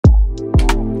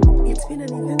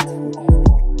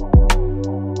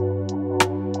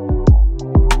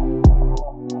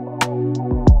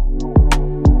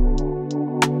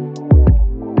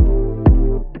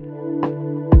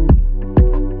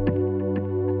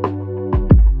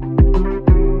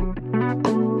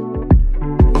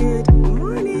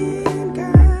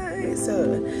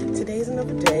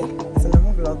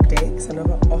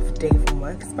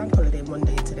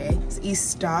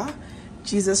Duh.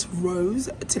 Jesus rose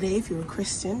today. If you're a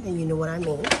Christian, then you know what I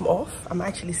mean. I'm off. I'm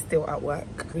actually still at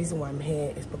work. The reason why I'm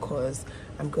here is because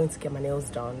I'm going to get my nails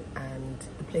done, and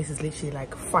the place is literally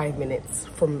like 5 minutes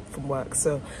from work.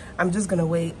 So I'm just gonna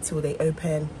wait till they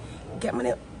open, get my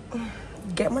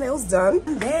nails done,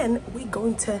 and then we're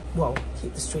going to, well,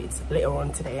 hit the streets later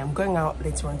on today. I'm going out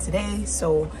later on today,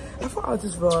 so I thought I'll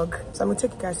just vlog. So I'm gonna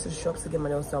take you guys to the shops to get my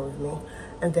nails done with me,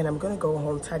 and then I'm gonna go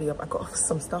home, tidy up. I got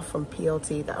some stuff from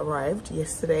PLT that arrived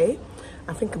yesterday.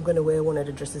 I think I'm gonna wear one of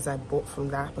the dresses I bought from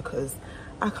that because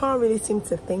I can't really seem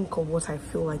to think of what I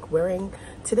feel like wearing.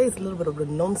 Today's a little bit of a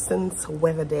nonsense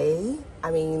weather day.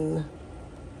 I mean,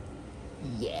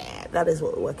 yeah, that is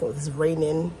what we're working with. It's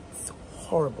raining. It's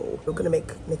horrible. We're gonna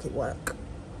make it work.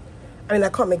 I mean, I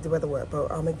can't make the weather work,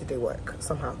 but I'll make the day work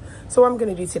somehow. So what I'm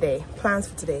gonna do today, plans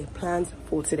for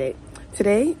today.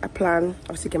 Today, I plan,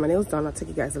 obviously, get my nails done. I'll take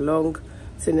you guys along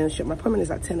to the nail shop. My appointment is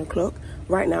at 10 o'clock.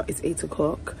 Right now, it's 8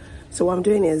 o'clock. So what I'm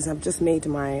doing is I've just made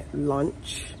my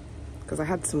lunch because I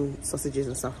had some sausages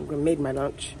and stuff. I'm gonna make my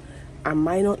lunch. I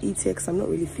might not eat it because I'm not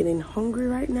really feeling hungry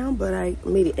right now, but I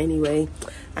made it anyway.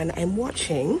 And I'm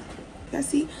watching,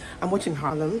 I'm watching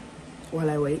Harlem while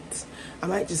I wait. I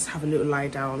might just have a little lie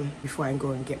down before I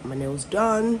go and get my nails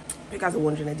done. If you guys are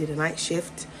wondering, I did a night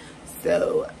shift.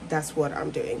 So that's what I'm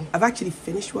doing. I've actually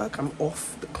finished work. I'm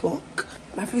off the clock.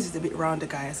 My face is a bit rounder,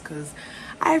 guys, because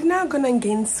I've now gone and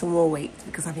gained some more weight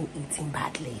because I've been eating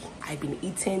badly. I've been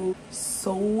eating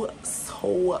so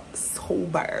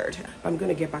bad. I'm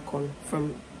gonna get back on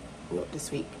from, not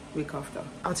this week after.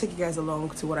 I'll take you guys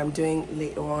along to what I'm doing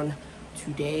later on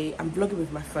today. I'm vlogging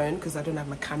with my phone because I don't have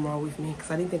my camera with me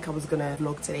because I didn't think I was gonna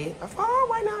vlog today. I thought, oh,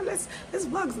 why not? Let's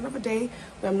vlog. It's another day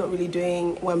where I'm not really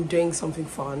doing, where I'm doing something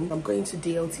fun. I'm going to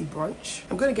DLT brunch.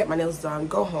 I'm gonna get my nails done,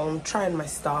 go home, try on my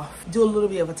stuff, do a little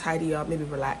bit of a tidy up, maybe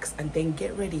relax, and then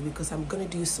get ready because I'm gonna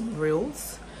do some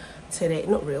reels today.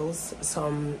 Not reels,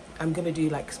 I'm gonna do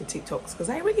like some TikToks because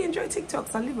I really enjoy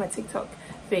TikToks. I leave my TikTok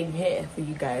thing here for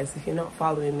you guys. If you're not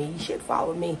following me, you should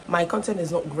follow me. My content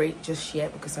is not great just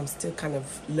yet because I'm still kind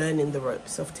of learning the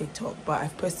ropes of TikTok, but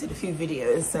I've posted a few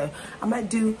videos, so I might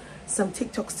do some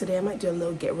TikToks today. I might do a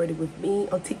little get ready with me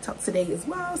on TikTok today as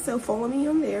well, so follow me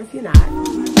on there if you're not.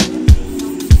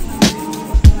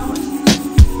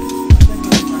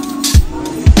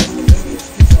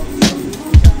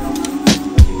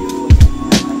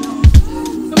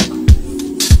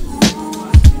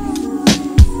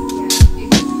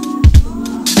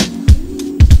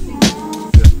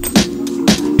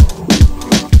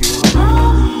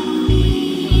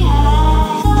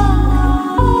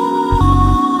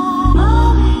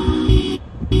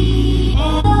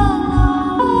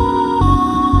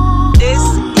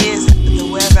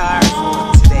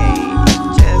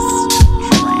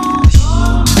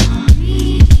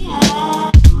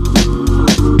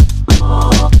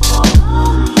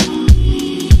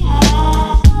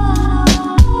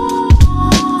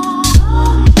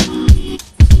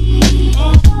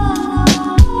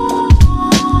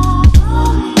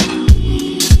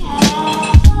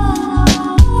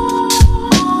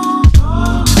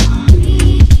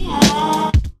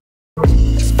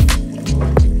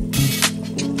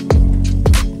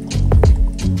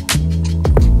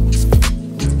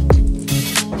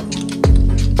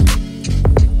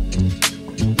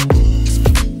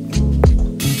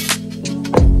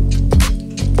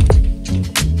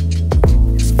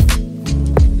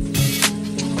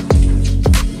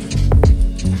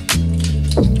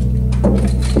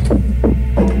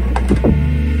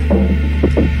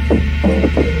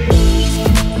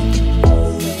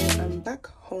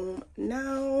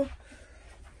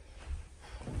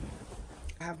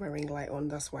 My ring light on,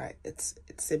 that's why it's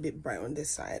a bit bright on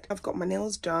this side. I've got my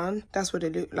nails done. That's what they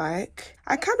look like.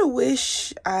 I kind of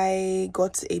wish I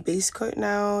got a base coat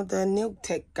now. The nail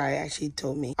tech guy actually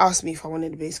asked me if I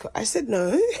wanted a base coat. I said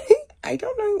no. I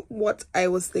don't know what I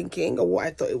was thinking or what I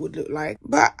thought it would look like,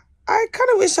 but I kind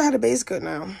of wish I had a base coat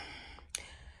now.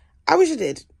 I wish I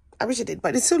did,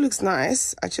 but it still looks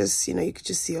nice. I just, you know, you could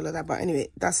just see all of that. But anyway,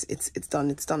 it's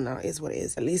done now. It is what it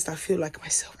is. At least I feel like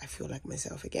myself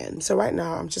again. So right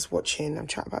now I'm just watching,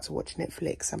 about to watch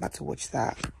Netflix. I'm about to watch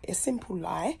that, A Simple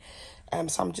Lie.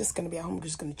 So I'm just gonna be at home,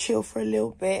 just gonna chill for a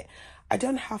little bit. I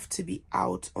don't have to be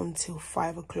out until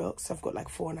 5 o'clock, so I've got like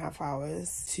 4.5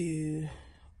 hours to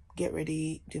get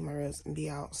ready, do my nails and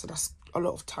be out. So that's a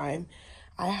lot of time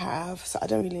I have, so I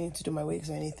don't really need to do my wigs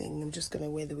or anything. I'm just gonna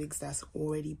wear the wigs that's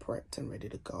already prepped and ready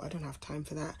to go. I don't have time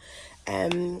for that.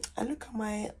 And look at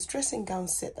my dressing gown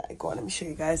set that I got. Let me show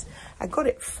you guys. I got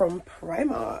it from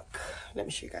Primark. Let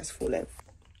me show you guys full length.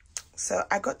 So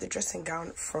I got the dressing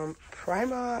gown from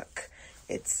Primark.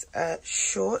 It's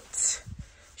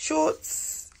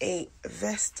shorts, a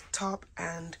vest top,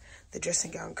 and the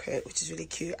dressing gown coat, which is really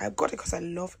cute. I got it because I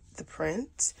love the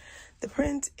print. The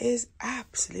print is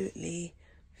absolutely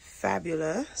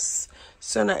fabulous.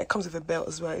 So now it comes with a belt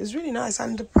as well. It was really nice,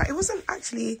 and the price, it wasn't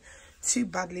actually too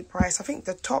badly priced. I think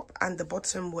the top and the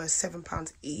bottom were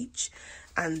 £7 each,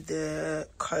 and the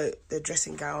coat, the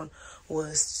dressing gown,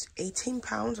 was £18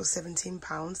 or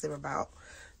 £17 thereabout.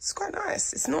 It's quite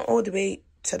nice. It's not all the way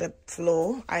to the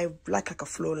floor. I like a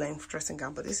floor length dressing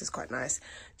gown, but this is quite nice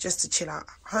just to chill out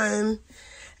home.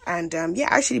 And yeah,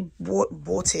 I actually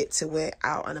bought it to wear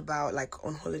out and about, like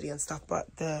on holiday and stuff,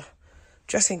 but the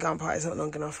dressing gown part is not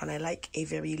long enough, and I like a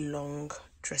very long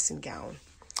dressing gown.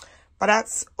 But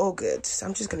that's all good. So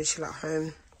I'm just gonna chill at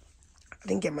home. I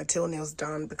didn't get my toenails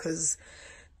done because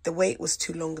the wait was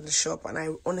too long in the shop, and I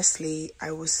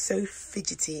was so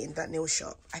fidgety in that nail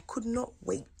shop. I could not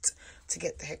wait to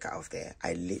get the heck out of there.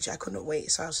 I could not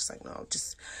wait. So I was just like, no,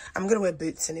 I'm gonna wear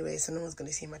boots anyway, so no one's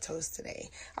gonna see my toes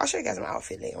today. I'll show you guys my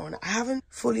outfit later on. I haven't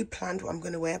fully planned what I'm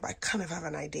gonna wear, but I kind of have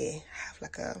an idea. I have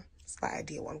like a slight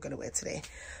idea what I'm gonna wear today.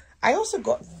 I also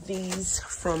got these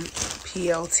from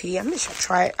PLT. I'm gonna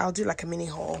try it. I'll do like a mini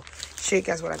haul, show you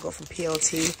guys what I got from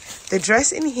PLT. The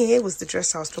dress in here was the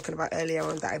dress I was talking about earlier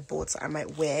on that I bought, so I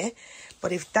might wear.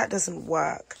 But if that doesn't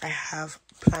work, I have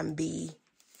plan B,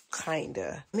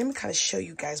 kinda. Let me kind of show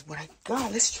you guys what I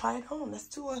got. Let's try it on. Let's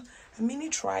do a mini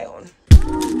try on.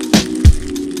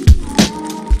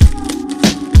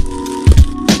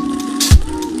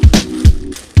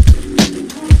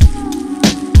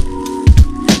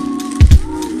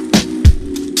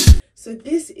 So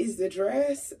this is the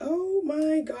dress. Oh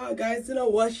my god, guys, do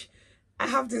not watch. I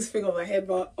have this thing on my head,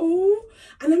 but oh,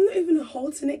 and I'm not even a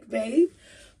halter neck babe,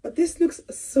 but this looks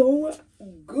so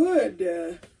good.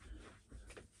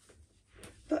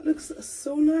 That looks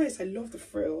so nice. I love the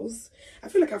frills. I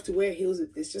feel like I have to wear heels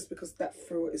with this just because that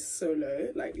frill is so low.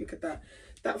 Like, look at that.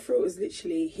 That frill is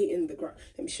literally hitting the ground.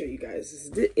 Let me show you guys.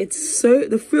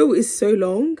 The frill is so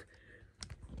long.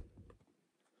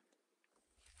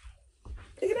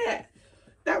 Look at that.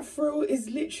 That frill is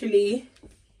literally,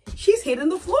 she's hitting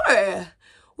the floor.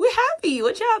 We're happy.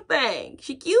 What y'all think?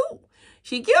 She cute?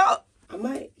 She cute? I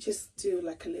might just do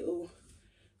like a little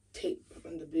tape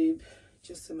on the boob,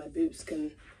 just so my boobs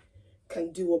can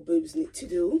do what boobs need to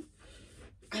do.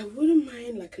 I wouldn't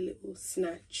mind like a little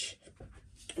snatch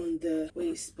on the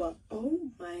waist, but oh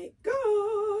my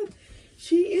god,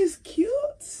 she is cute.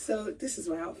 So this is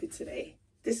my outfit today.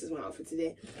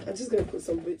 I'm just gonna put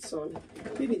some boots on.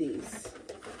 Maybe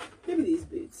these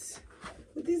boots.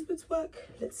 Would these boots work?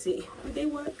 Let's see. Would they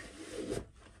work?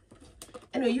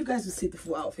 Anyway, you guys will see the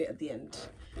full outfit at the end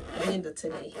of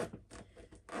today.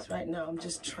 So right now I'm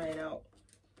just trying out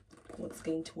what's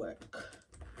going to work.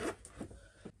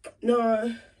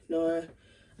 No,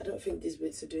 I don't think these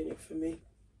boots are doing it for me.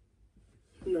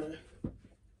 No.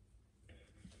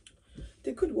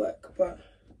 They could work, but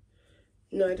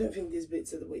no, I don't think these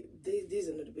boots are the way. These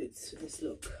are not the boots for this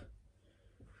look.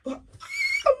 But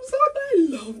I'm so I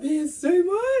love this so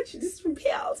much. This is from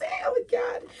PLT. Oh my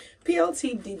god.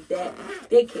 PLT did that.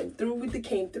 They came through with the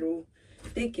came through.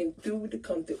 They came through with the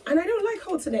come through. And I don't like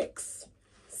halter necks.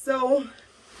 So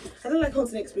I don't like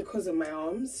halter necks because of my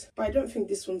arms. But I don't think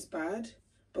this one's bad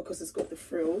because it's got the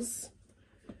frills.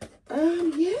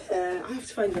 Yeah, I have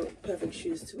to find the perfect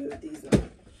shoes to wear with these now.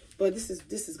 But this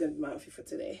is gonna be my outfit for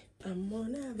today. I'm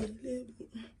gonna have a little,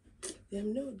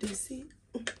 them no DC.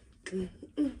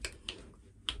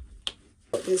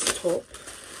 This top.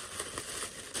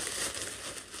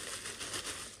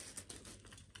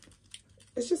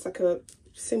 It's just like a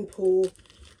simple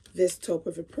vest top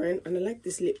with a print, and I like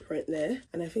this lip print there,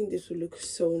 and I think this will look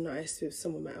so nice with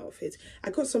some of my outfits.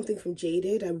 I got something from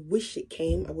Jaded. I wish it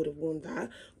came. I would have worn that,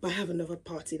 but I have another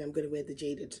party that I'm going to wear the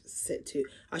Jaded set to.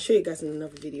 I'll show you guys in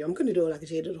another video. I'm going to do like a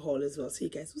Jaded haul as well, so you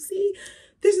guys will see.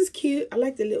 This is cute. I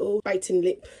like the little biting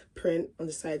lip print on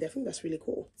the side there. I think that's really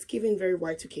cool. It's giving very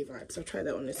Y2K vibes. I'll try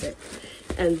that on a set.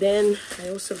 And then I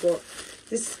also got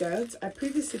this skirt. I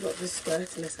previously got this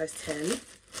skirt in a size 10.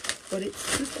 But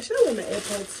it's too, I should have worn my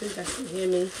AirPods so you guys can hear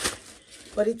me.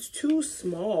 But it's too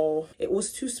small. It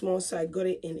was too small, so I got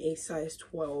it in a size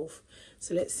 12.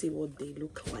 So let's see what they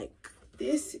look like.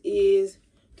 This is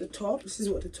the top. This is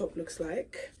what the top looks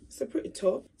like. It's a pretty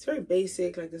top. It's very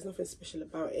basic, like there's nothing special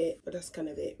about it. But that's kind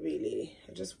of it, really.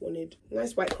 I just wanted a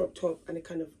nice white crop top, and it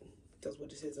kind of does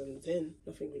what it says on the tin.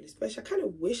 Nothing really special. I kind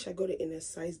of wish I got it in a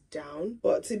size down.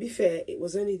 But to be fair, it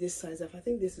was only this size up. I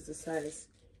think this is a size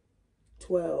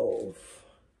 12.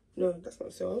 No, that's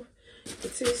not 12.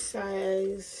 It is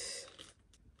size,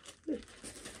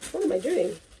 what am I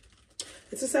doing?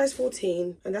 It's a size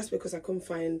 14, and that's because I couldn't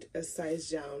find a size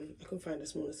down. I couldn't find a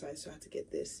smaller size, so I had to get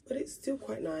this. But it's still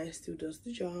quite nice, still does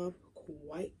the job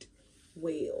quite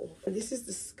well. And this is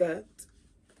the skirt.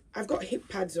 I've got hip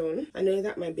pads on. I know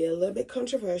that might be a little bit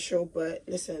controversial, but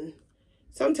listen,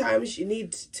 sometimes you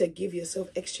need to give yourself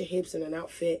extra hips in an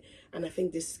outfit, and I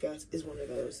think this skirt is one of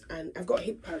those. And I've got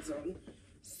hip pads on,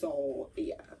 so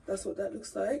yeah, that's what that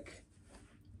looks like.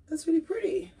 That's really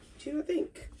pretty. Do you not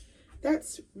think?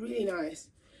 That's really nice.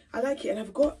 I like it, and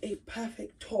I've got a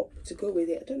perfect top to go with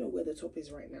it. I don't know where the top is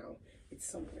right now. It's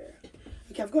somewhere.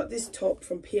 Okay, I've got this top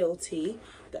from PLT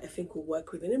that I think will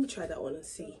work with it. Let me try that on and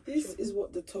see. This is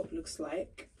what the top looks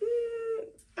like.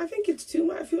 I think it's too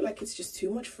much. I feel like it's just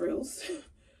too much frills.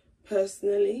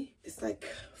 Personally, it's like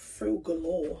frill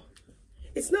galore.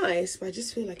 It's nice, but I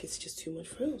just feel like it's just too much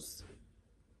frills.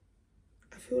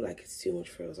 I feel like it's too much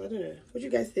frills. I don't know. What do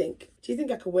you guys think? Do you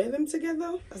think I could wear them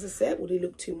together as a set? Would it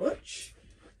look too much?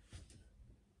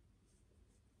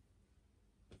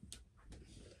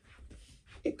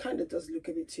 It kind of does look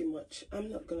a bit too much. I'm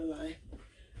not gonna lie.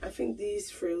 I think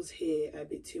these frills here are a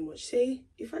bit too much. See,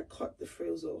 if I cut the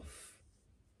frills off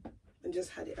and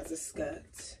just had it as a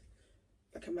skirt,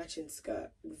 like a matching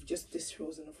skirt with just this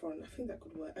frills in the front, I think that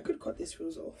could work. I could cut these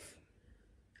frills off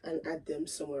and add them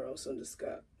somewhere else on the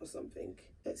skirt or something.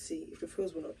 Let's see if the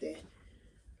frills were not there.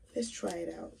 Let's try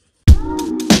it out.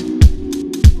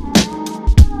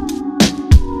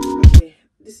 Okay,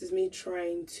 this is me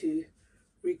trying to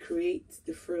recreate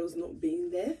the frills not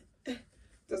being there.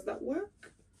 Does that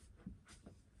work?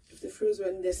 If the frills were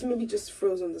in there, so maybe just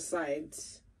frills on the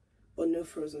sides, but no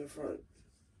frills on the front.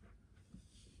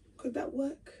 Could that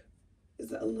work? Is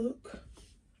that a look?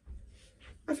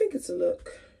 I think it's a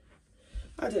look.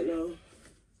 I don't know.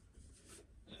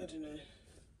 I don't know.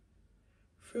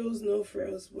 Frills, no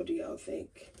frills. What do y'all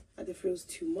think? Are the frills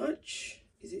too much?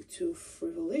 Is it too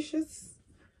frivolous?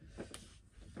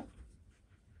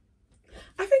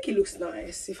 I think it looks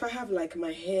nice. If I have like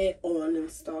my hair on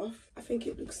and stuff, I think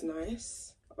it looks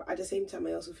nice. But at the same time,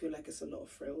 I also feel like it's a lot of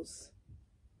frills,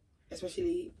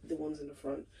 especially the ones in the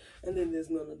front. And then there's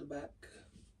none at the back.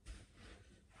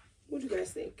 What do you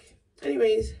guys think?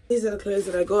 Anyways, these are the clothes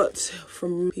that I got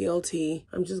from PLT.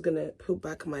 I'm just gonna put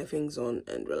back my things on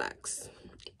and relax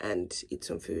and eat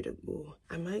some food.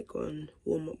 I might go and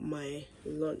warm up my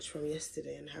lunch from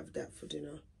yesterday and have that for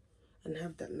dinner and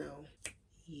have that now.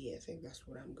 Yeah, I think that's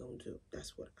what I'm going to do.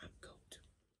 That's what I'm going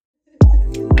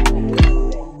to do.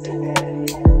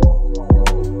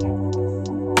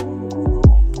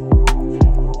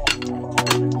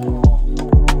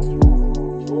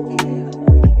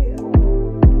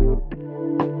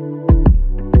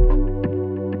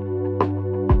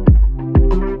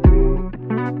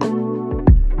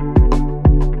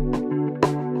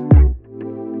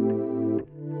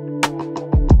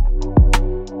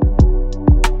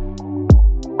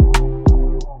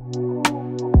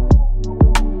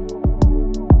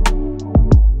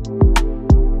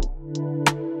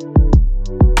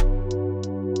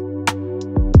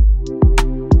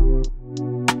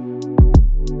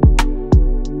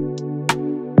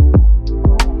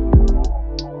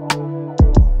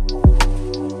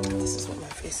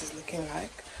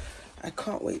 I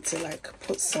can't wait to like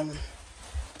put some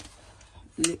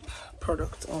lip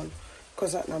product on,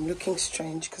 because I'm looking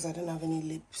strange because I don't have any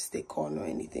lipstick on or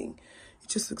anything. It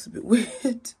just looks a bit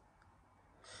weird.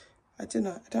 I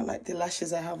don't like the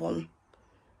lashes I have on.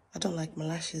 I don't like my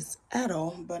lashes at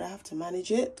all, but I have to manage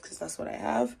it because that's what I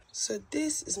have. So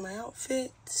this is my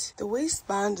outfit. The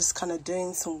waistband is kind of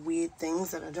doing some weird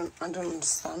things that I don't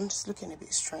understand. It's looking a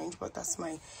bit strange, but that's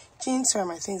my jeans. Sorry,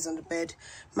 my things on the bed.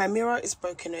 My mirror is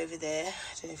broken over there.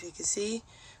 I don't know if you can see.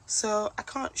 So I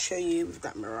can't show you with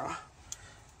that mirror.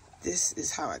 This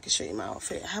is how I can show you my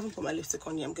outfit. I haven't put my lipstick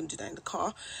on yet. I'm going to do that in the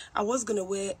car. I was going to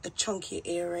wear a chunky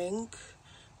earring,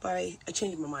 but I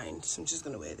changed my mind, so I'm just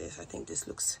gonna wear this. I think this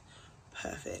looks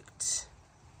perfect.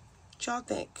 What y'all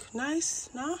think?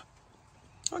 Nice? No?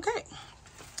 Okay.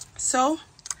 So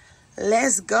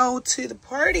let's go to the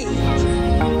party.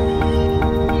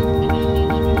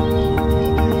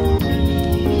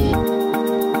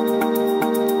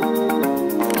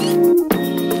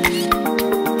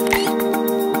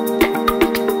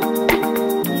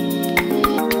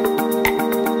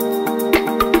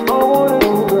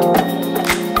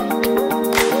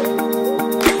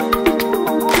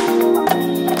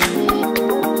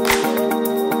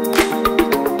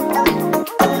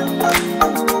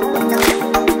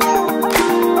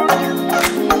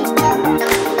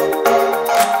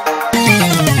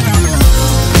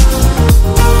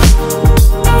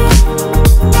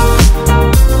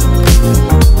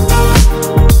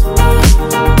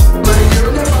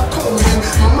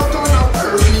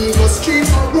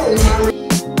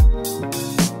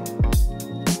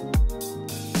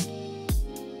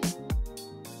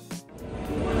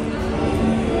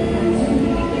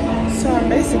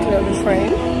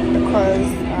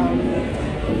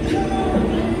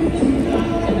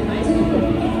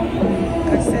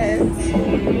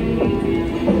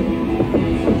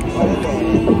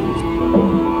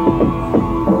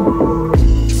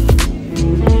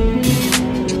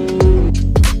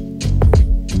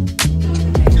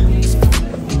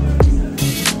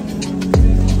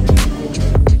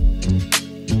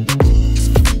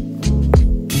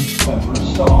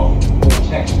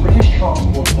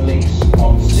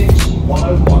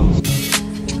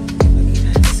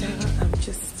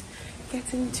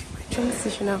 getting to my train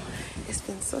station now. It's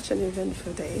been such an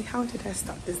eventful day. How did I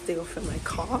start this day off in my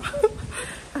car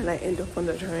and I end up on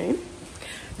the train?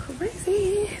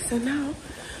 Crazy. So now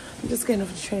I'm just getting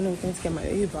off the train. I'm going to get my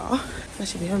Uber. I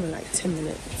should be home in like 10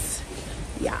 minutes.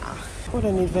 Yeah, what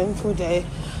an eventful day.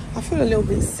 I feel a little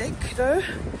bit sick though.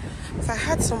 So I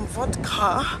had some vodka.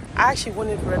 I actually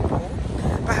wanted Red Bull,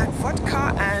 but I had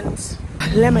vodka and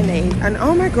lemonade, and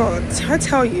oh my god, I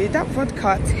tell you, that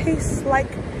vodka tastes like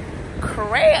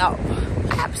crap.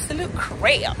 Absolute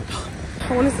crap.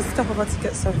 I wanted to stop about to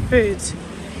get some food.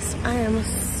 So I am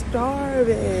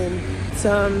starving.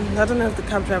 So I don't know if the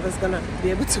cab driver is gonna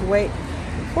be able to wait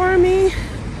for me.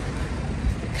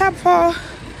 Cab for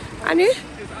Annie?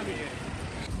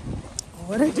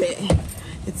 What a day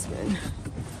it's been.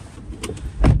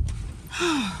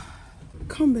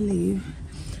 Can't believe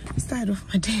I started off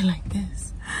my day like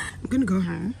this. I'm gonna go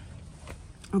home.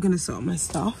 I'm gonna sort my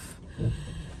stuff.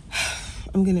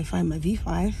 I'm gonna find my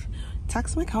V5,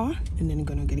 tax my car, and then I'm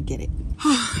gonna go get it.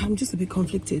 I'm just a bit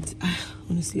conflicted,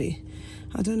 honestly.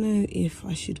 I don't know if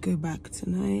I should go back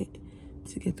tonight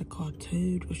to get the car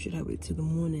towed, or should I wait till the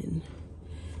morning?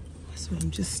 So I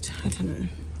don't know.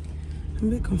 I'm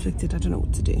a bit conflicted. I don't know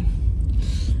what to do.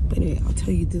 But anyway, I'll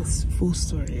tell you this full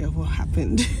story of what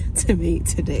happened to me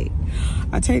today.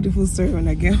 I'll tell you the full story when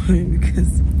I get home,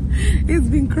 because it's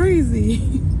been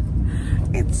crazy.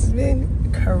 It's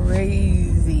been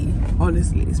crazy.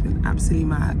 Honestly, it's been absolutely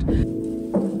mad.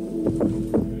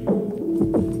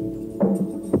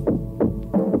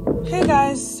 Hey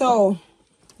guys, so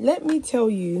let me tell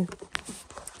you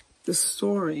the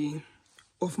story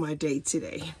of my day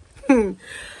today.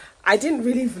 I didn't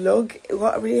really vlog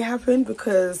what really happened,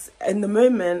 because in the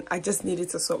moment I just needed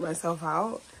to sort myself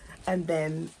out, and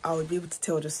then I would be able to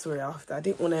tell the story after. I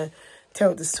didn't want to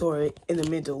tell the story in the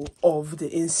middle of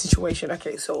the situation.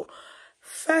 Okay, so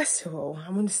first of all,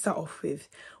 I'm going to start off with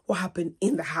what happened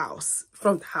in the house,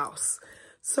 from the house.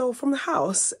 So from the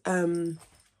house,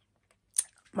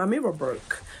 my mirror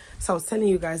broke. So I was telling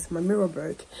you guys, my mirror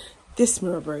broke. This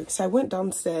mirror broke. So I went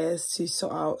downstairs to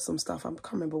sort out some stuff. I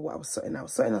can't remember what I was sorting out. I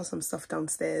was sorting out some stuff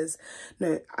downstairs.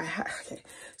 No, okay.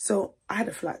 So I had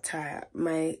a flat tire.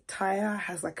 My tire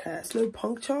has like a slow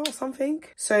puncture or something.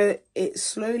 So it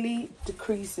slowly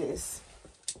decreases.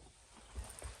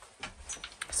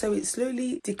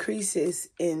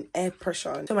 In air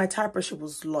pressure. So my tire pressure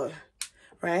was low,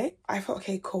 right? I thought,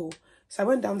 okay, cool. So I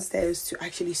went downstairs to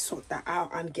actually sort that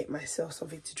out and get myself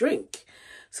something to drink.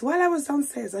 So while I was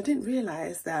downstairs, I didn't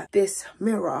realize that this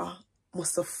mirror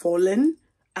must have fallen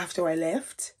after I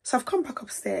left. So I've come back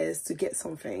upstairs to get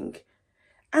something,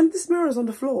 and this mirror is on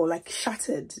the floor, like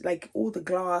shattered, like all the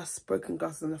glass, broken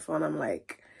glass on the floor. And I'm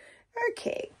like,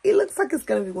 okay, it looks like it's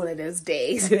gonna be one of those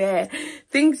days where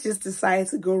things just decide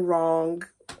to go wrong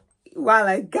while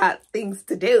I got things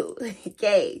to do.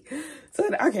 Okay. So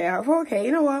okay, I thought, okay,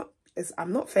 you know what?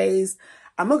 I'm not phased.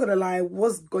 I'm not gonna lie, I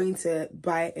was going to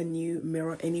buy a new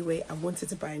mirror anyway. I wanted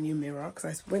to buy a new mirror because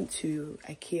I went to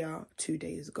IKEA 2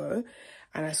 days ago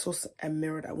and I saw a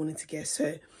mirror that I wanted to get.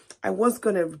 So I was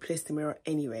gonna replace the mirror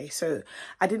anyway. So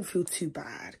I didn't feel too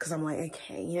bad, because I'm like,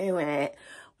 okay, you know what?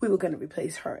 We were gonna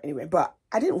replace her anyway, but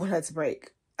I didn't want her to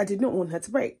break. I did not want her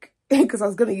to break because I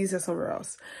was gonna use her somewhere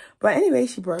else. But anyway,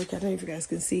 she broke. I don't know if you guys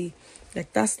can see,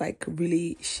 like that's like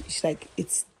really, she's like,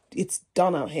 it's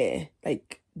done out here,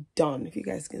 like done. If you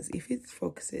guys can see, if it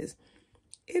focuses,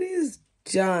 it is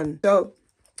done. So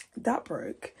that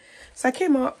broke. So I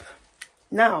came up.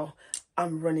 Now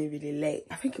I'm running really late.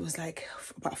 I think it was like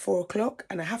about 4 o'clock,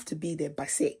 and I have to be there by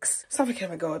 6. So I'm like, oh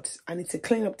my god, I need to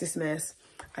clean up this mess.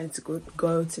 I need to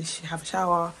go to have a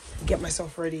shower, get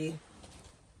myself ready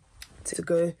to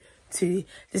go to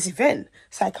this event.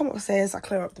 So I come upstairs, I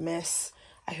clear up the mess,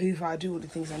 I hoover, I do all the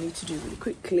things I need to do really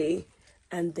quickly,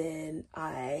 and then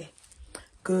I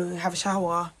go have a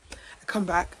shower. I come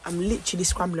back, I'm literally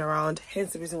scrambling around,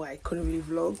 hence the reason why I couldn't really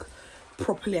vlog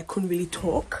properly. I couldn't really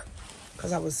talk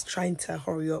because I was trying to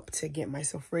hurry up to get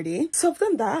myself ready. So I've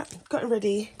done that, gotten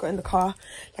ready, got in the car.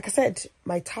 Like I said,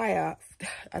 my tire,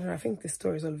 I don't know, I think this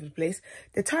story is all over the place.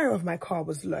 The tire of my car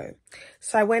was low.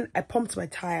 So I pumped my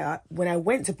tire. When I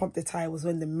went to pump the tire was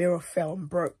when the mirror fell and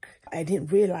broke. I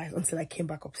didn't realize until I came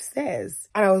back upstairs.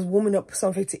 And I was warming up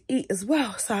something to eat as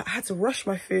well. So I had to rush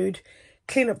my food,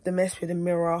 clean up the mess with the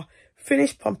mirror,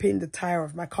 finish pumping the tire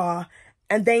of my car,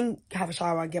 and then have a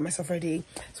shower and get myself ready.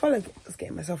 So while I was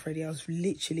getting myself ready, I was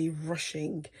literally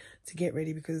rushing to get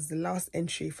ready because the last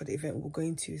entry for the event we're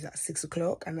going to is at 6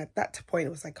 o'clock. And at that point, it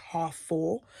was like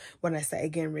 4:30 when I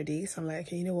started getting ready. So I'm like,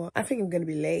 okay, you know what? I think I'm going to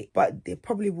be late, but they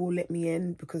probably will let me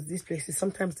in because these places,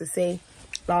 sometimes they say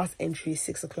last entry is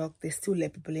 6 o'clock. They still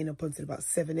let people in up until about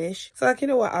 7-ish. So like, you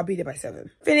know what? I'll be there by 7.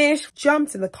 Finished,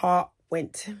 jumped in the car,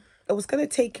 went. It was going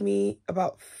to take me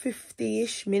about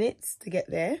 50-ish minutes to get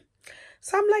there.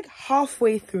 So I'm like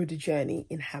halfway through the journey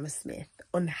in Hammersmith,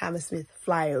 on Hammersmith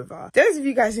flyover. Those of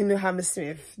you guys who know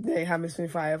Hammersmith, the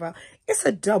Hammersmith flyover, it's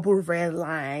a double red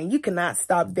line. You cannot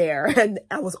stop there. And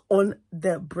I was on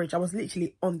the bridge. I was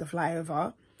literally on the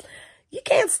flyover. You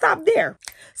can't stop there.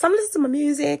 So I'm listening to my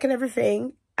music and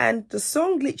everything. And the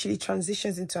song literally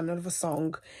transitions into another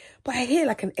song. But I hear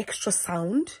like an extra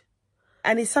sound.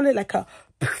 And it sounded like a...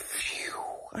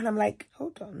 And I'm like,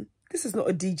 hold on. This is not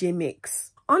a DJ mix.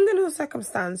 Under no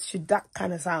circumstance should that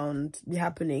kind of sound be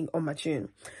happening on my tune.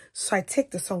 So I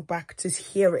take the song back to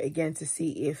hear it again to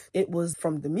see if it was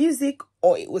from the music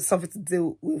or it was something to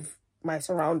do with my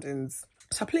surroundings.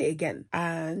 So I play it again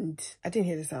and I didn't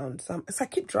hear the sound. So I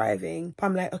keep driving, but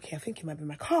I'm like, okay, I think it might be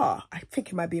my car. I think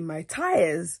it might be my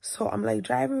tires. So I'm like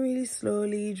driving really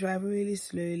slowly.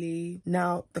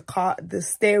 Now the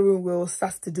steering wheel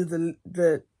starts to do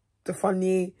the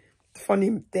funny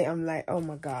thing. I'm like, oh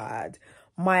my God.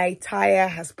 My tire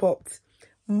has popped.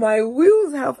 My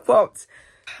wheels have popped.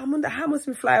 I'm on the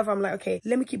Hammersmith flyover. I'm like, okay,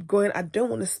 let me keep going. I don't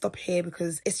want to stop here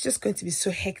because it's just going to be so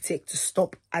hectic to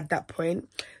stop at that point.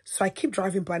 So I keep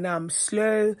driving, but now I'm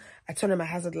slow. I turn on my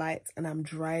hazard lights and I'm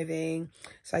driving.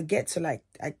 So I get to I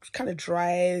kind of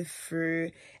drive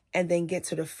through and then get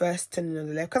to the first turn on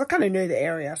the left because I kind of know the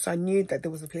area. So I knew that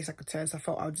there was a place I could turn. So I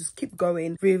thought I'll just keep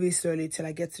going really slowly till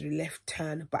I get to the left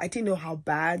turn. But I didn't know how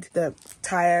bad the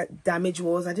tire damage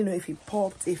was. I didn't know if it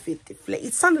popped, if it deflated.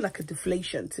 It sounded like a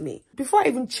deflation to me. Before I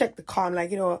even checked the car, I'm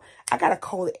like, you know, I gotta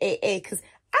call the AA because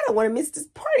I don't want to miss this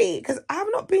party because I have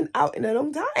not been out in a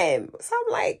long time. So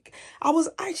I'm like, I was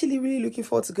actually really looking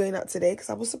forward to going out today because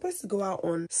I was supposed to go out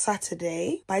on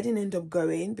Saturday, but I didn't end up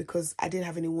going because I didn't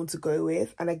have anyone to go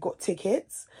with and I got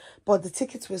tickets. But the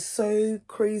tickets were so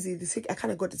crazy. I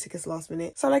kind of got the tickets last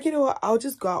minute. So I'm like, you know what? I'll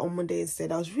just go out on Monday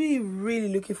instead. I was really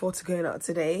looking forward to going out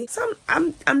today. So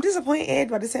I'm disappointed,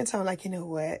 but at the same time, I'm like, you know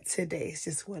what? Today is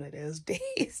just one of those days.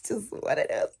 Just one of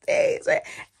those days where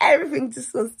everything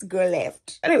just wants to go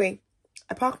left. Anyway,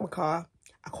 I parked my car.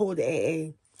 I called the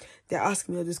AA. They're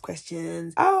asking me all these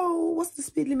questions. Oh, what's the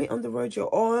speed limit on the road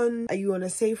you're on? Are you on a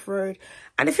safe road?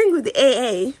 And the thing with the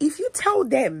AA, if you tell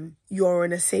them you're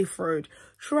on a safe road,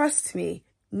 trust me,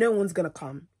 no one's going to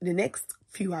come. In the next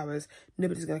few hours,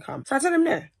 nobody's going to come. So I told them,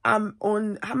 no, I'm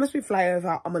on Hammersmith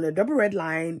flyover. I'm on a double red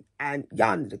line and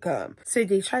y'all need to come. So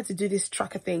they tried to do this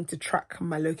tracker thing to track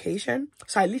my location.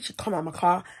 So I literally come out of my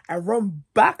car. I run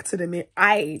back to the main.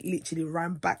 I literally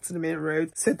ran back to the main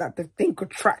road so that the thing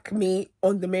could track me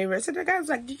on the main road. So the guy was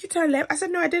like, did you turn left? I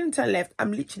said, no, I didn't turn left.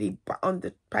 I'm literally on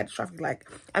the traffic light.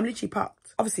 I'm literally parked.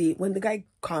 Obviously, when the guy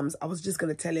comes, I was just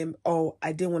going to tell him, oh,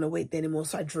 I didn't want to wait there anymore,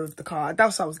 so I drove the car.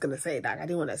 That's what I was going to say, that I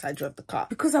didn't want to, so I drove the car.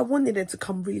 Because I wanted it to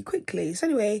come really quickly. So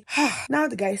anyway, now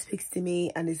the guy speaks to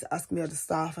me and he's asking me all the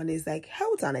stuff and he's like,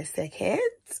 hold on a second.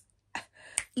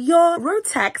 Your road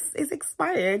tax is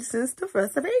expired since the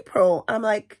 1st of April. And I'm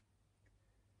like,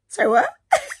 sorry, what?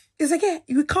 He's like, yeah,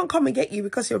 we can't come and get you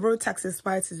because your road tax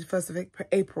expired since the 1st of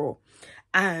April.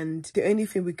 And the only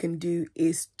thing we can do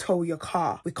is tow your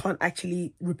car. We can't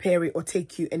actually repair it or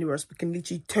take you anywhere else. We can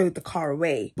literally tow the car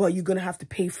away, but you're going to have to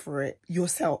pay for it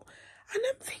yourself. And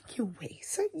I'm thinking, wait,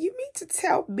 so you mean to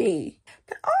tell me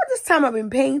that all this time I've been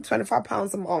paying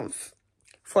 £25 a month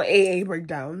for AA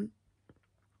breakdown?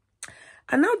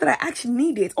 And now that I actually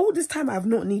need it, all this time I have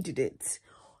not needed it.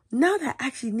 Now that I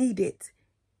actually need it,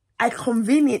 I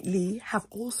conveniently have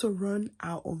also run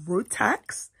out of road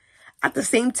tax at the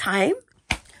same time.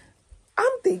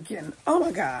 I'm thinking, oh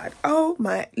my God,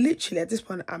 literally at this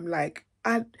point, I'm like,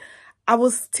 I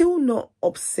was still not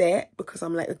upset because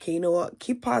I'm like, okay, you know what,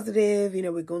 keep positive, you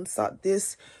know, we're going to start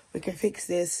this, we can fix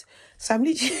this. So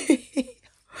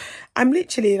I'm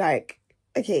literally like,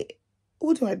 okay,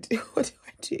 what do I do? What do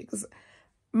I do? Because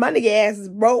my nigga ass is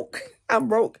broke. I'm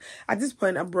broke. At this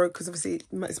point, I'm broke because obviously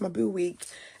it's my bill week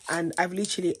and I've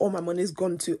literally, all my money's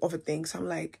gone to other things. So I'm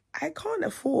like, I can't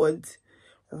afford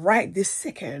right this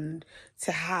second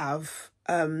to have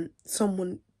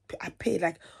someone. I paid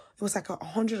like, it was like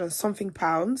 £100 and something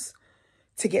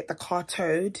to to get the car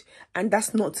towed, and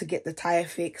that's not to get the tire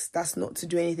fixed, that's not to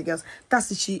do anything else. That's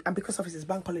the cheap. And because obviously it's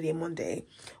bank holiday Monday,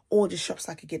 all the shops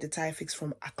I could get the tire fixed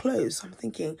from are closed. So I'm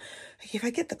thinking, okay, if I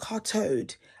get the car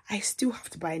towed, I still have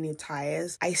to buy new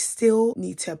tires, I still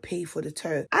need to pay for the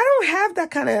tow. I don't have that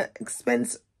kind of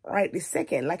expense right this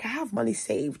second. Like, I have money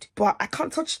saved, but I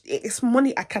can't touch it. It's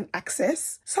money I can't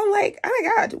access. So I'm like, oh my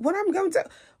God, what I'm going to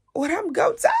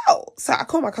out. So I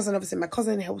call my cousin. Obviously my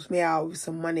cousin helps me out with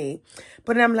some money,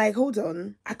 but then I'm like, hold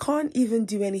on, I can't even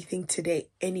do anything today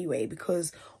anyway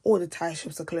because all the tire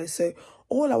shops are closed. So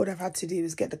all I would have had to do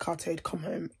is get the car towed, come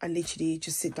home, and literally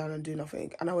just sit down and do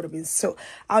nothing. And I would have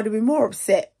been more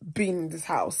upset being in this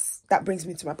house. That brings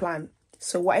me to my plan.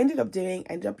 So what I ended up doing,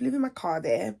 I ended up leaving my car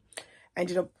there. I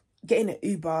ended up getting an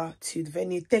Uber to the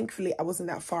venue. Thankfully, I wasn't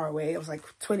that far away. I was like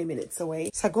 20 minutes away.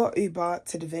 So I got Uber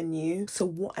to the venue. So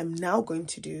what I'm now going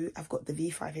to do, I've got the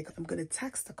V5 here. I'm going to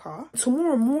tax the car.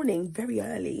 Tomorrow morning, very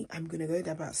early, I'm going to go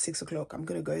there about 6 o'clock. I'm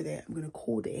going to go there. I'm going to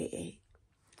call the AA.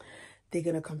 They're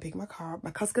going to come pick my car up.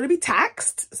 My car's going to be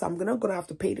taxed. So I'm going to have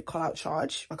to pay the call out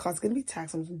charge. My car's going to be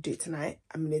taxed. I'm going to do it tonight.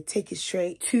 I'm going to take it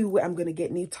straight to where I'm going to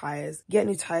get new tires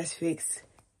fixed.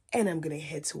 And I'm going to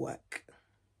head to work.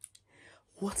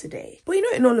 What a day. But you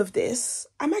know, in all of this,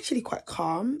 I'm actually quite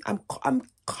calm. I'm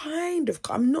kind of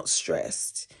calm. I'm not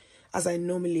stressed as I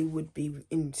normally would be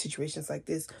in situations like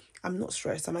this. I'm not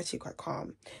stressed. I'm actually quite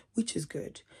calm, which is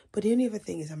good. But the only other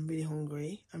thing is I'm really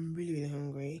hungry. I'm really, really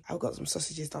hungry. I've got some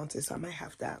sausages downstairs, so I might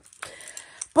have that.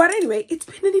 But anyway, it's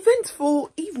been an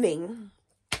eventful evening.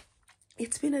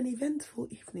 It's been an eventful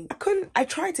evening. I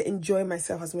tried to enjoy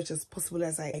myself as much as possible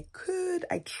as I could.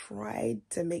 I tried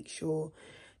to make sure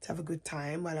to have a good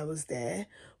time while I was there,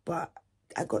 but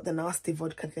I got the nasty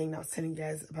vodka thing that I was telling you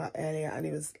guys about earlier, and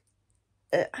it was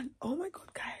and oh my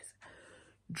God, guys,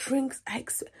 drinks.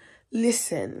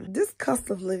 Listen, this cost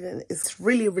of living is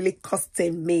really, really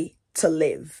costing me to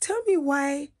live. Tell me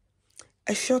why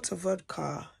a shot of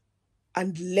vodka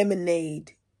and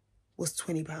lemonade was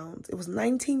 £20. It was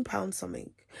 £19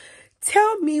 something.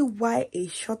 Tell me why a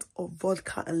shot of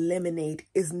vodka and lemonade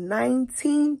is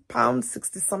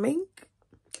 £19.60 something.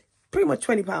 Pretty much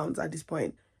 £20 at this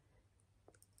point.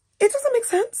 It doesn't make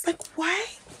sense. Like, why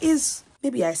is...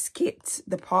 Maybe I skipped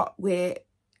the part where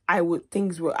I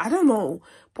don't know.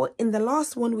 But in the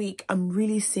last 1 week, I'm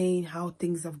really seeing how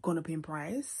things have gone up in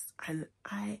price. And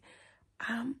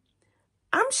I'm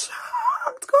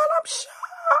shocked. God, I'm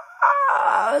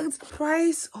shocked. The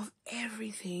price of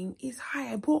everything is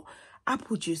high. I bought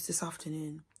apple juice this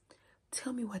afternoon.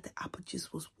 Tell me why the apple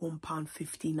juice was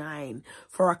 £1.59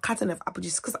 for a carton of apple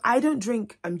juice. Because I don't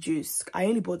drink juice. I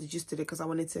only bought the juice today because I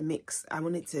wanted to mix. I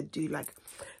wanted to do like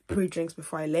pre-drinks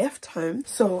before I left home.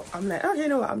 So I'm like, okay, you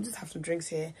know what? I'm just have some drinks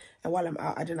here. And while I'm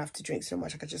out, I don't have to drink so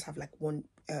much. I could just have like one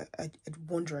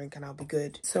drink and I'll be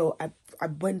good. So I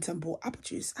went and bought apple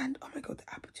juice. And oh my God,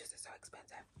 the apple juice is so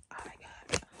expensive. Oh my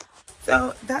God.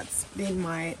 So that's been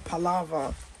my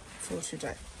palaver for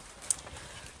today.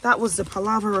 That was the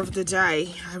palaver of the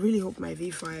day. I really hope my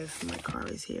V5, my car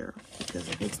is here. Because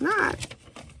if it's not,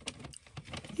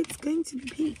 it's going to be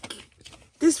peak.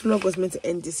 This vlog was meant to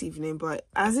end this evening, but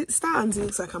as it stands, it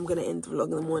looks like I'm going to end the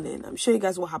vlog in the morning. I'm showing you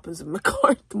guys what happens with my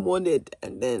car in the morning.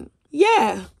 And then,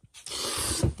 yeah.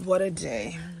 What a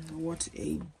day. What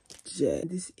a day.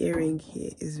 This earring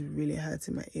here is really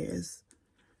hurting my ears.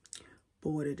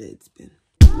 But what a day it's been.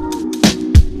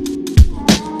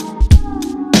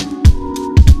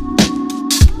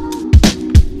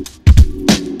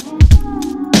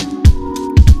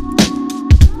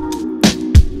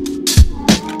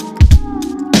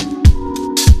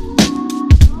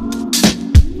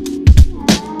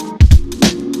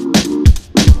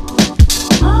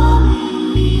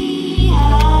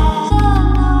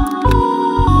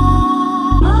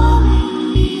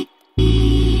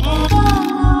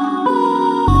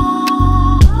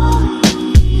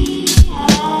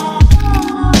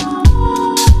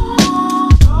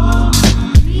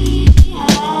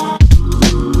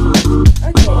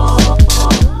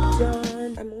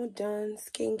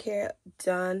 Skincare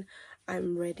done.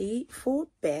 I'm ready for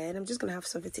bed. I'm just gonna have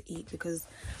something to eat because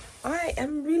I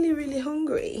am really, really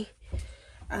hungry.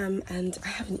 And I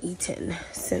haven't eaten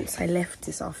since I left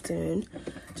this afternoon.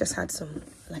 Just had some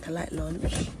like a light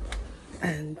lunch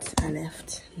and I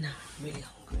left. Now I'm really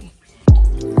hungry.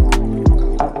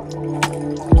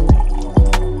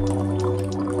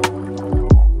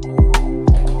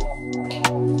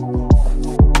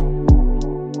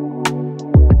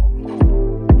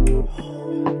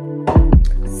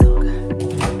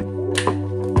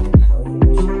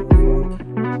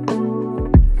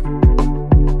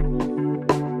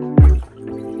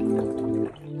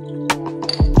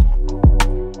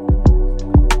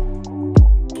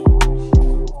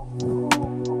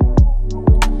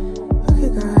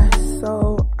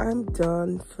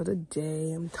 done for the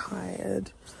day. I'm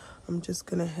tired. I'm just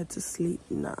gonna head to sleep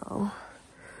now.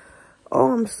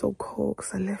 Oh, I'm so cold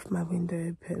because I left my window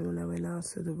open when I went out,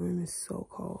 so the room is so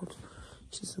cold.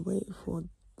 Just wait for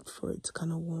it to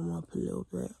kind of warm up a little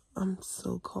bit. I'm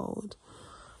so cold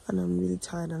and I'm really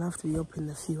tired, and I have to be up in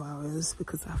a few hours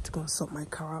because I have to go and sort my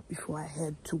car out before I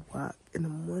head to work in the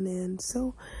morning.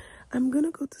 So I'm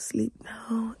gonna go to sleep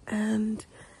now, and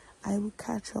I will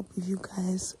catch up with you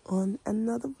guys on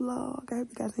another vlog. I hope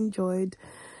you guys enjoyed.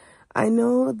 I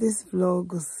know this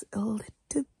vlog was a little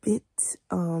bit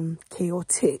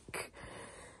chaotic,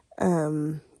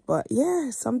 but yeah,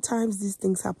 sometimes these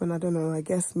things happen. I don't know, I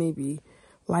guess maybe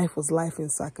life was life,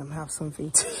 and so I can have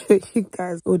something to show you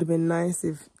guys. It would have been nice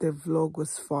if the vlog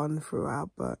was fun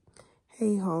throughout, but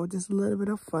hey ho, just a little bit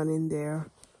of fun in there.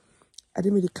 I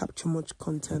didn't really capture much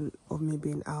content of me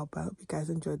being out, but I hope you guys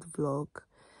enjoyed the vlog,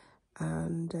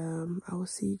 and I will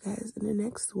see you guys in the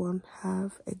next one.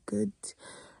 Have a good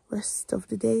rest of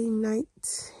the day,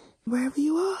 night, wherever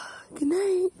you are. Good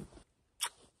night.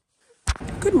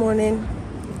 Good morning,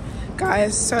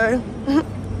 guys. So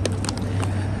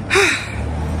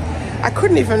I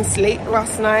couldn't even sleep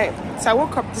last night, so I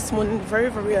woke up this morning very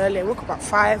early. I woke up at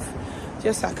 5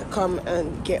 just so I could come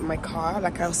and get my car.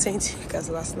 Like I was saying to you guys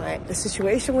last night, the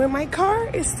situation with my car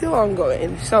is still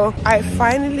ongoing. So I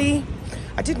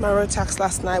did my road tax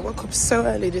last night. Woke up so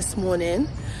early this morning,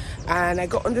 and I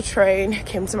got on the train,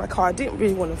 came to my car. I didn't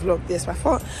really want to vlog this, but I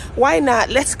thought, why not?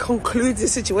 Let's conclude the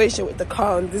situation with the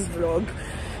car on this vlog,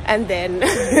 and then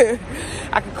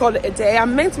I could call it a day.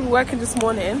 I'm meant to be working this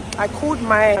morning. I called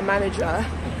my manager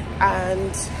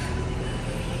and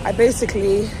I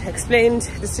basically explained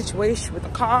the situation with the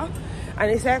car, and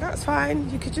he said, that's fine,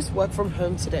 you could just work from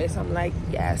home today. So I'm like,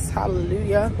 yes,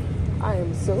 hallelujah. I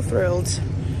am so thrilled.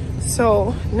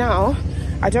 So now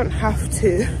I don't have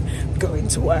to go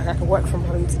into work. I can work from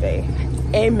home today.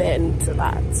 Amen to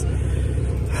that.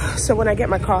 So when I get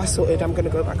my car sorted, I'm gonna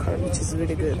go back home, which is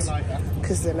really good,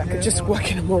 because then I could just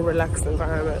work in a more relaxed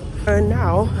environment. And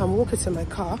now I'm walking to my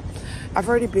car. I've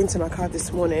already been to my car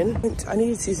this morning. I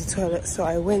needed to use the toilet, so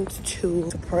I went to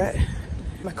the Pret.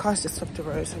 My car's just up the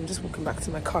road, so I'm just walking back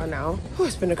to my car now. Oh,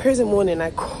 it's been a crazy morning.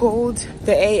 I called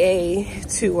the AA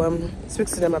to speak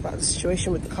to them about the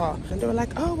situation with the car, and they were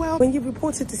like, oh well, when you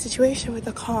reported the situation with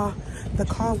the car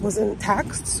wasn't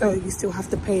taxed, so you still have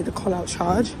to pay the call out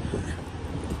charge.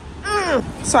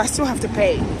 So I still have to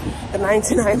pay the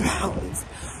 £99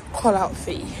 call out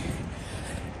fee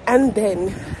and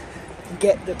then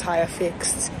get the tire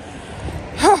fixed.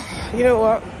 You know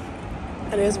what?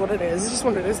 It is what it is. It's just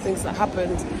one of those things that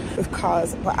happens with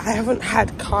cars. But I haven't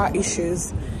had car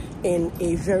issues in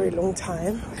a very long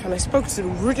time. And I spoke to the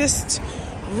rudest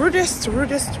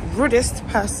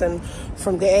person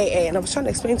from the AA, and I was trying to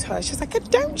explain to her. She's like,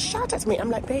 don't shout at me. I'm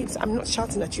like, babes, I'm not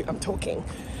shouting at you, I'm talking.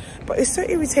 But it's so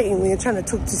irritating when you're trying to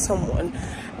talk to someone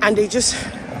and they just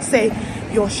say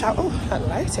you're shouting. Oh, that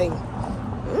lighting.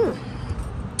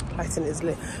 Lighting is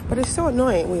lit. But it's so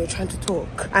annoying when you're trying to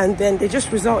talk and then they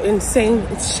just result in saying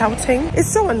it's shouting.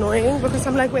 It's so annoying because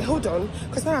I'm like, wait, hold on,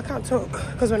 because now I can't talk,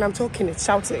 because when I'm talking it's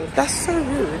shouting. That's so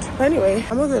rude. But anyway,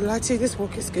 I'm not gonna lie to you, this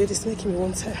walk is good. It's making me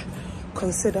want to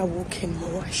consider walking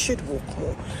more. I should walk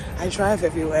more. I drive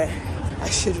everywhere. I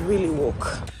should really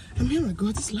walk. And oh my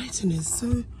god, this lighting is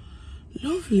so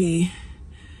lovely.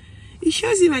 It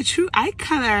shows you my true eye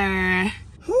color.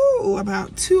 Oh,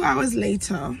 about 2 hours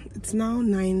later, it's now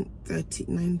 9:30,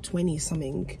 9:20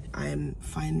 something. I am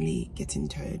finally getting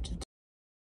tired.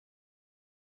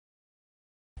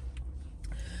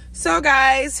 So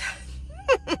guys,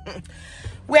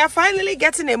 we are finally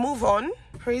getting a move on.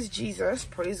 Praise Jesus,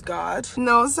 praise God.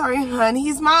 No, sorry, hon,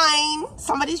 he's mine.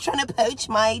 Somebody's trying to poach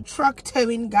my truck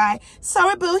towing guy.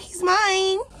 Sorry, boo, he's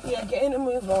mine. We are getting a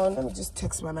move on. Let me just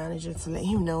text my manager to let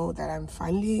him know that I'm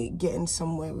finally getting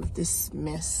somewhere with this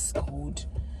mess called.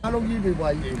 How long have you been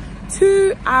waiting?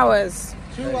 2 hours.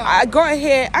 2 hours? I got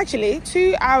here, actually,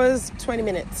 2 hours, 20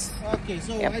 minutes. Okay,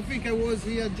 so yep. I think I was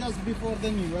here just before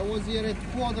the news. I was here at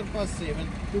 7:15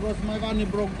 because my van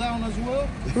broke down as well.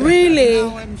 Really?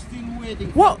 Now I'm still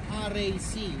waiting what? for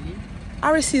RAC.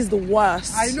 RAC is the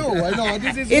worst. I know.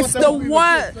 This is it's the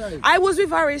worst. I was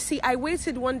with RAC. I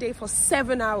waited one day for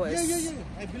 7 hours. Yeah.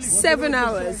 I believe 7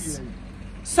 hours.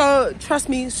 So trust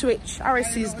me, switch.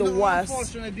 RAC is the worst.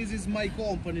 Unfortunately, this is my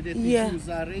company that use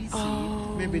RAC.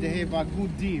 Oh. Maybe they have a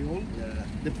good deal. Yeah.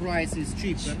 The price is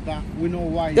cheaper, but we know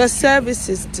why. The service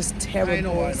is just terrible. I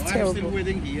know. It's I'm terrible. still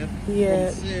waiting here.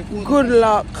 Yeah. Good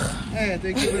luck. Yeah,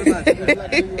 thank you very much.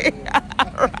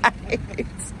 Right.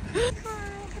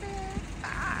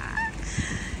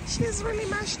 She's really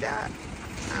mashed up.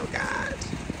 Oh God.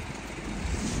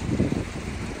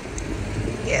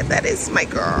 Yeah, that is my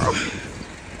girl.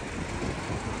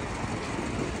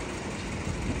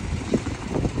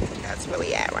 That's where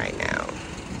we at right now.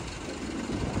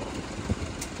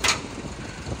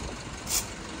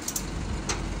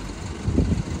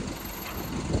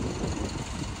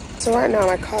 So right now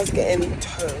my car's getting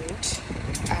towed,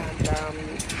 and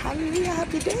hallelujah,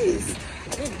 happy days.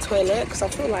 I go to the toilet because I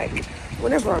feel like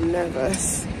whenever I'm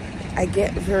nervous, I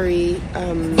get very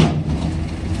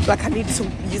like I need to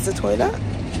use the toilet,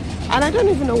 and I don't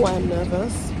even know why I'm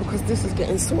nervous because this is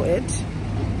getting sorted.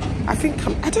 I think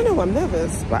I don't know why I'm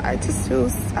nervous, but I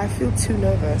feel too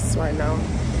nervous right now.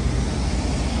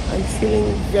 I'm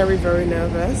feeling very, very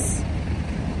nervous.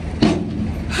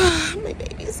 My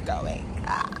baby's going.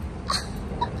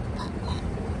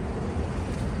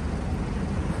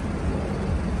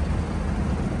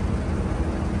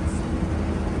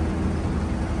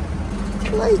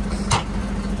 Like,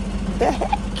 the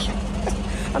heck?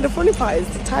 And the funny part is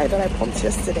the tire that I pumped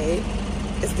yesterday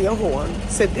is the other one.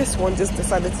 So this one just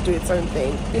decided to do its own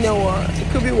thing. You know what?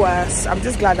 It could be worse. I'm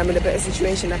just glad I'm in a better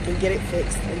situation. I can get it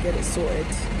fixed and get it sorted.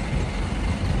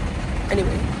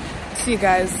 Anyway, see you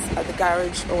guys at the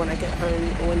garage or when I get home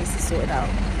or when this is sorted out.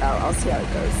 I'll see how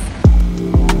it goes.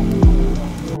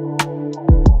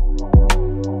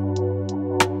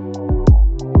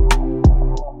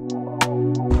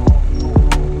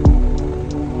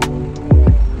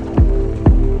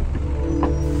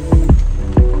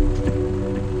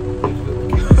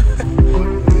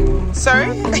 Sorry?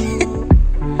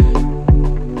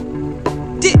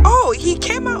 Oh, he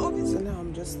came out of it. So now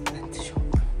I'm just at the shop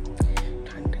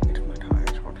trying to get my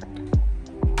tires.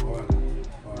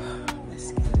 My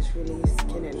skin is really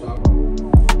skinning.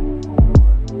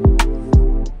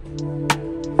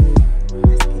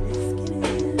 My skin is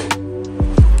skinning.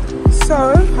 So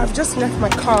I've just left my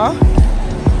car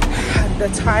at the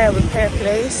tire repair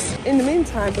place. In the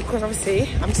meantime, because obviously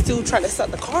I'm still trying to sort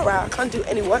the car out, I can't do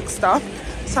any work stuff.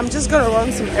 So I'm just gonna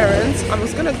run some errands. I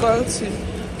was gonna go to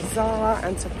Zara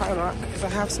and to Primark because I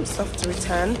have some stuff to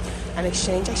return and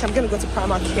exchange. Actually, I'm gonna go to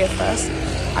Primark here first.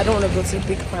 I don't want to go to the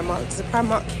big Primark. There's a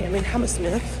Primark here in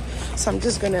Hammersmith. So I'm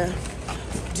just gonna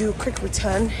do a quick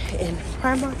return in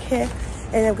Primark here,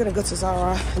 and I'm gonna go to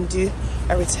Zara and do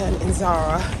a return in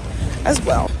Zara as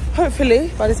well. Hopefully,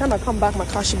 by the time I come back, my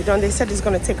car should be done. They said it's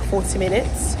gonna take 40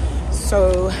 minutes.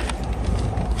 So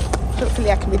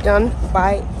hopefully I can be done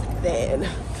by then.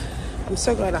 I'm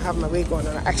so glad I have my wig on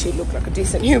and I actually look like a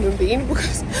decent human being,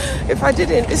 because if I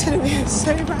didn't, this would have been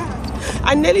so bad.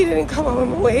 I nearly didn't come out with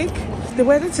my wig. The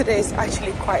weather today is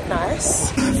actually quite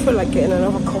nice. I feel like getting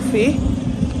another coffee,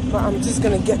 but I'm just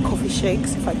gonna get coffee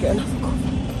shakes if I get another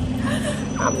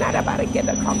coffee. I'm not about to get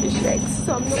the coffee shakes,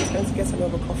 so I'm not going to get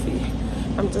another coffee.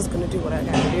 I'm just gonna do what I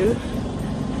gotta do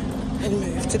and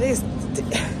move. Today is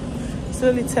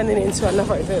slowly turning into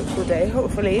another eventful day.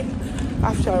 Hopefully,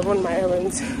 after I run my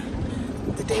errands,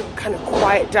 the day will kind of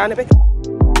quiet down a bit.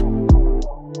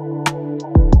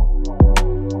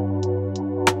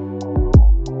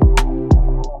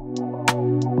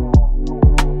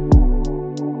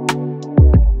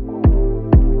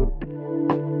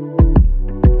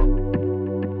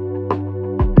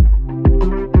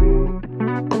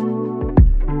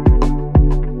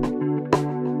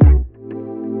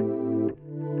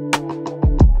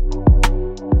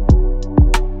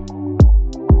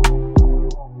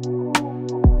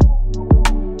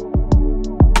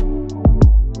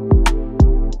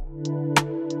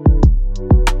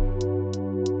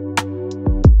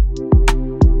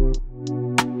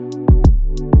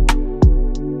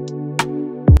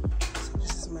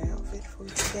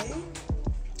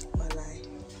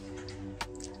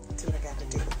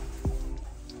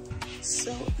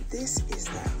 So this is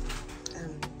that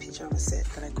pajama set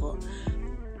that I got.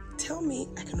 Tell me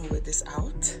I can wear this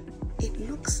out. It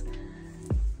looks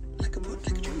like a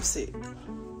jumpsuit.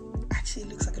 Actually, it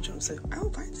looks like a jumpsuit. I will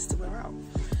buy this to wear out.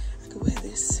 I could wear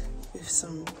this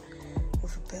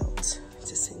with a belt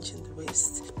to cinch in the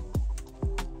waist.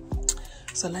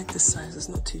 So I like this size. It's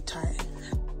not too tight.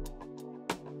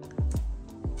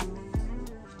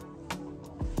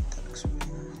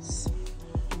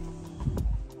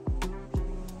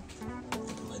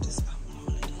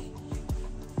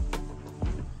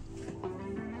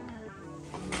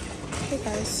 Hey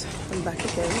guys, I'm back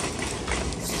again.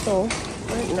 So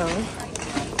right now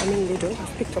I'm in Lidl.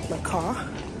 I've picked up my car.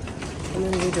 I'm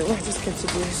in Lidl. I just get to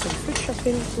do some food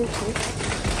shopping real quick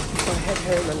before I head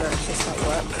home and actually start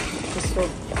work. So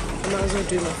I might as well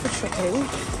do my food shopping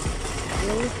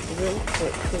real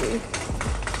quickly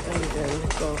and then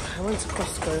go. I went to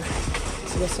Costco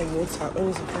to get some water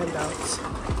only to find out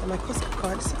that my Costco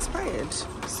card is expired. So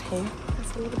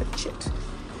that's a little bit shit.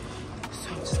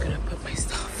 I'm just gonna put my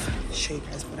stuff, show you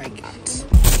guys what I got.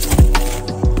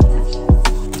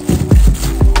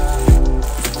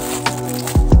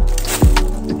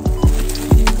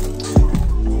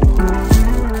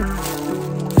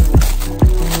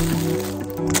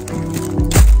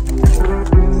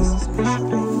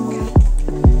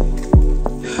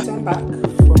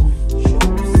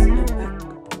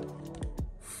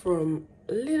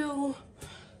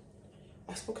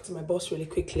 I spoke to my boss really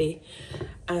quickly,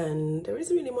 and there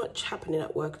isn't really much happening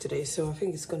at work today, so I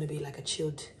think it's going to be like a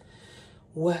chilled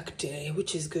work day,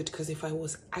 which is good, because if I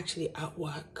was actually at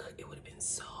work, it would have been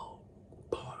so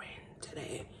boring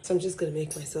today. So I'm just going to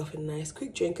make myself a nice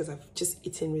quick drink because I've just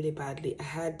eaten really badly. I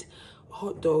had a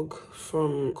hot dog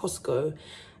from Costco,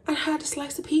 I had a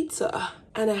slice of pizza,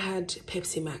 and I had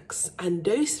Pepsi Max, and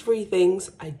those 3 things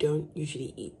I don't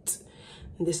usually eat.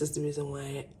 And this is the reason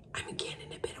why I'm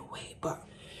gaining a bit of weight. But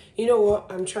you know what?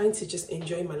 I'm trying to just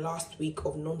enjoy my last week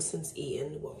of nonsense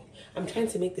eating. Well, I'm trying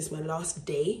to make this my last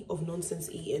day of nonsense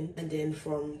eating. And then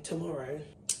from tomorrow,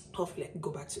 hopefully I can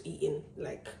go back to eating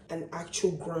like an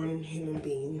actual grown human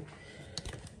being.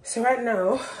 So right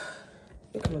now,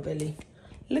 look at my belly.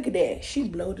 Look at that. She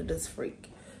bloated as freak.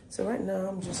 So right now,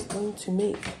 I'm just going to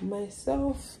make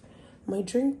myself my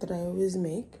drink that I always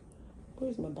make.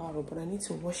 Where's my bottle? But I need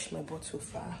to wash my bottle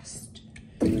fast.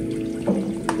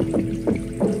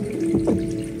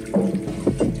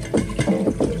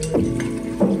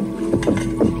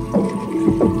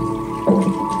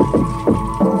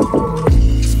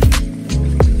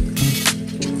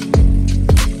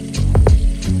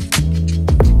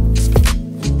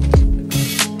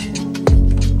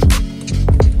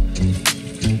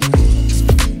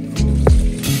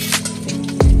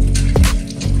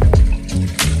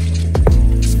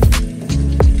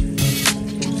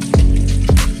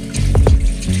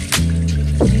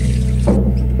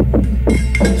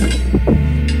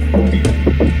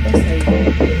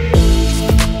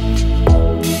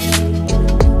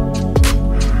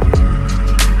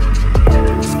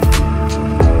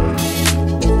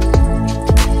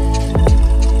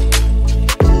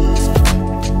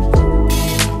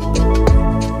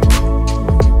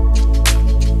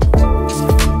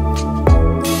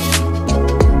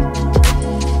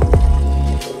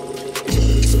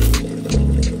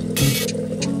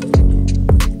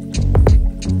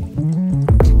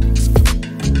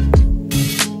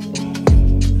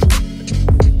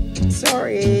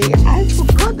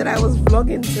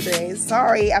 Today,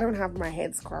 sorry, I don't have my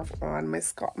headscarf on.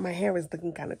 My hair is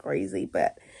looking kind of crazy,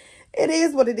 but it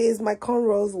is what it is. My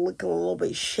cornrows are looking a little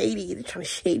bit shady. They're trying to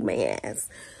shade my ass.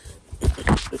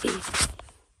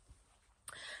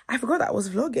 I forgot that I was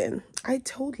vlogging. I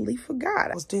totally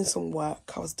forgot. I was doing some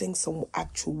work. I was doing some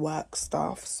actual work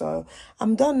stuff. So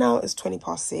I'm done now. It's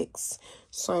 6:20.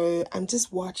 So I'm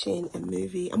just watching a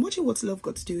movie. I'm watching What's Love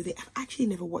Got to Do with It. I've actually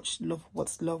never watched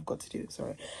What's Love Got to Do.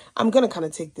 Sorry. I'm going to kind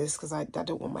of take this because I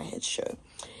don't want my head to show.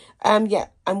 Yeah,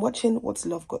 I'm watching What's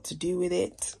Love Got to Do with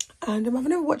It. And I've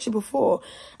never watched it before.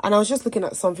 And I was just looking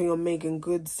at something on Megan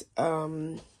Good's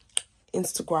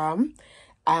Instagram.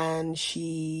 And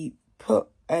she put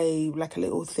a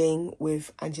little thing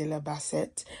with Angela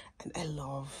Bassett, and I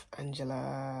love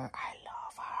Angela. I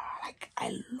love her. Like,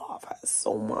 I love her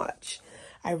so much.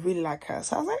 I really like her.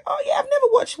 So I was like, oh yeah, I've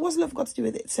never watched What's Love Got to Do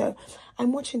with It. So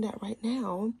I'm watching that right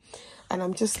now, and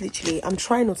I'm just literally, I'm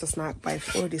trying not to snack, but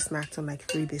I've already snacked on like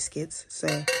 3 biscuits.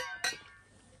 So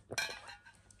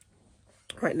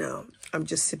right now I'm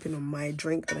just sipping on my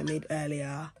drink that I made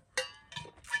earlier.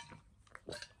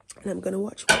 And I'm going to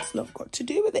watch What's Love Got to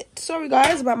Do with It. Sorry,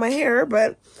 guys, about my hair,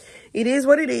 but it is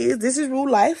what it is. This is real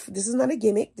life. This is not a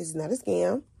gimmick. This is not a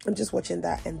scam. I'm just watching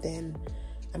that, and then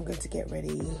I'm going to get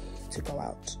ready to go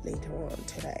out later on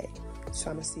today.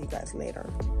 So I'm going to see you guys later.